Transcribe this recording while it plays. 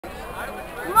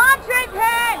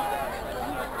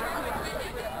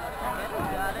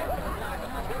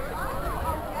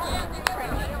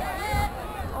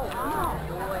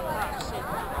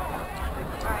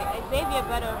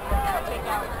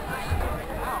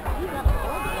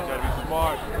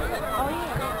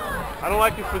I don't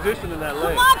like his position in that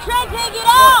leg. Come on, Trent, take it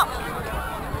out!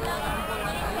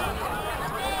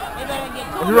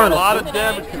 He's running a lot of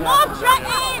damage. Come on,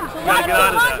 Trenton! You gotta get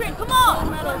out of that. Come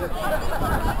on!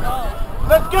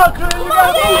 Let's go, Trent! You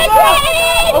gotta go!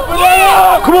 Open it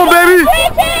up! Come on, baby!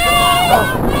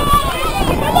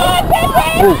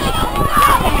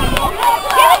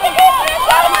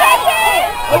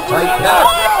 A tight pass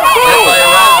led by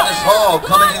Erasmus Hall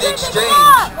coming to the exchange.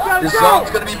 This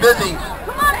zone's going to be busy.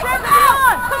 Come on, Trent!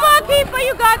 Come on, keeper,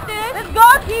 you got this! Let's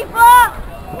go, keeper!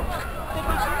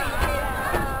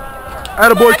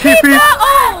 Attaboy, Keefe!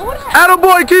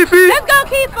 Attaboy, Keefe! Let's go,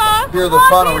 keeper! Here are the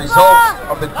final results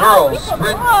of the girls'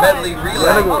 sprint medley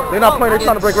relay. They're not playing, they're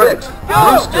trying to break records.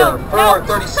 Brewster,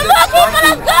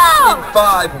 4:36.90. In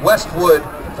 5, Westwood,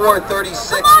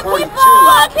 4:36.42.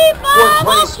 Fourth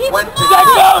place went to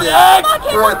Clifton,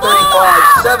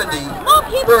 4:35.70.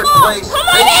 Third place,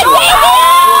 Mason,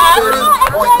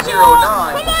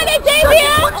 4:30.09.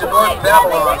 Second went to North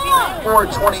Babylon,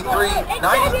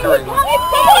 4:23.93.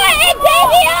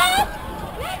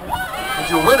 And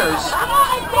your winners,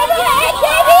 setting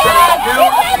a new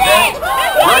event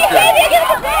record,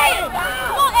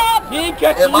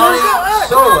 Imani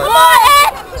Solis,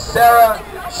 Sarah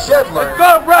Shedler,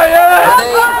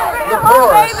 Renee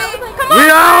Laboris,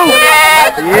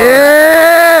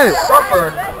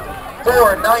 Suffern,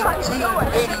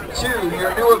 4:19.82,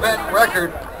 your new event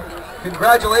record.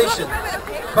 Congratulations.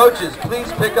 Coaches,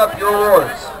 please pick up your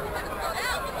awards.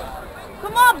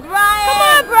 Come on, Brian! Come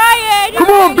on, Brian! Come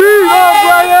on, B! Come on,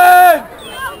 Brian!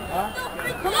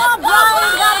 Come on, Brian!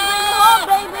 You gotta bring him home,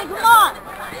 baby! Come on!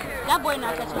 That boy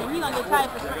not catching him. He's gonna get tired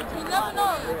for sprinting. You never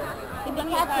know. He's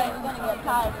gonna catch him. He's gonna get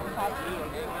tired from catching him.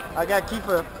 I got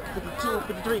Kiefer, 52,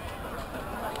 53.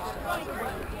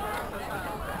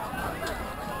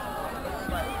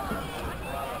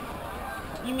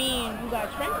 You mean you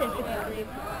got Trent in 53?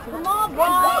 Come on,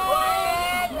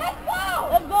 Brian! Let's go!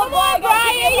 Let's go,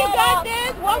 Brian! You got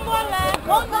this! One more left!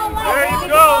 One more left! There you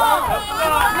go!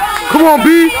 Come on, B!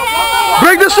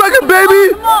 Break this record,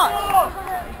 baby! Come on!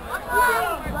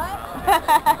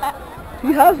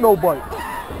 He has no bite.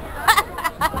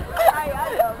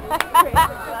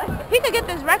 He could get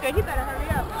this record. He better hurry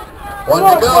up. One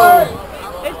to go.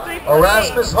 It's 3:48.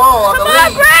 Erasmus Hall on the Come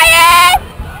on, lead. Brian!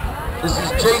 This is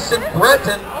Jason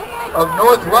Breton of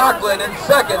North Rockland in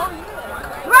second.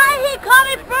 Brian, he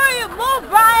coming for you. Move,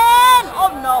 Brian. Oh,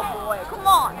 no, boy. Come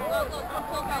on.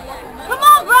 Come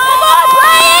on, Brian. Come on,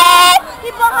 Brian.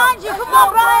 He's behind you. Come on,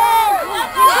 Brian.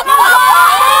 Come on,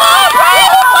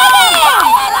 Brian. He's coming.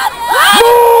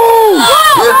 Move!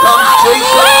 Here comes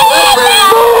Jason Breton.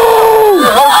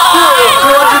 Your home field,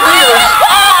 200 meters.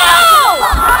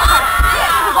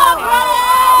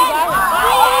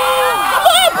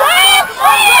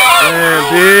 Damn,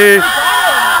 B.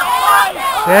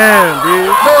 Damn, B.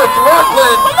 North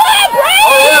Rockland.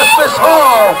 Erasmus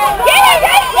Hall.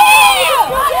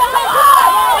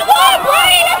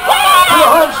 To the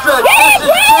home stretch. This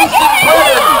is Jason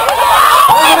Breton.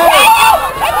 Bring it in.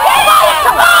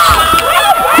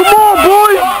 Come on,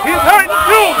 boy! He's hurting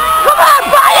too! Come on,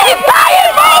 Brian! He's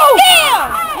dying! Move!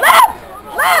 Left!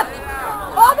 Left!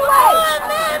 All the way!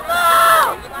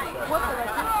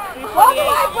 All the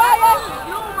way, Brian!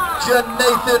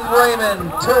 Nathan Raymond,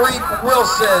 Tariq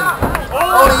Wilson,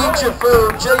 Oni Ichifu,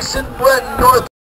 Jason Breton, North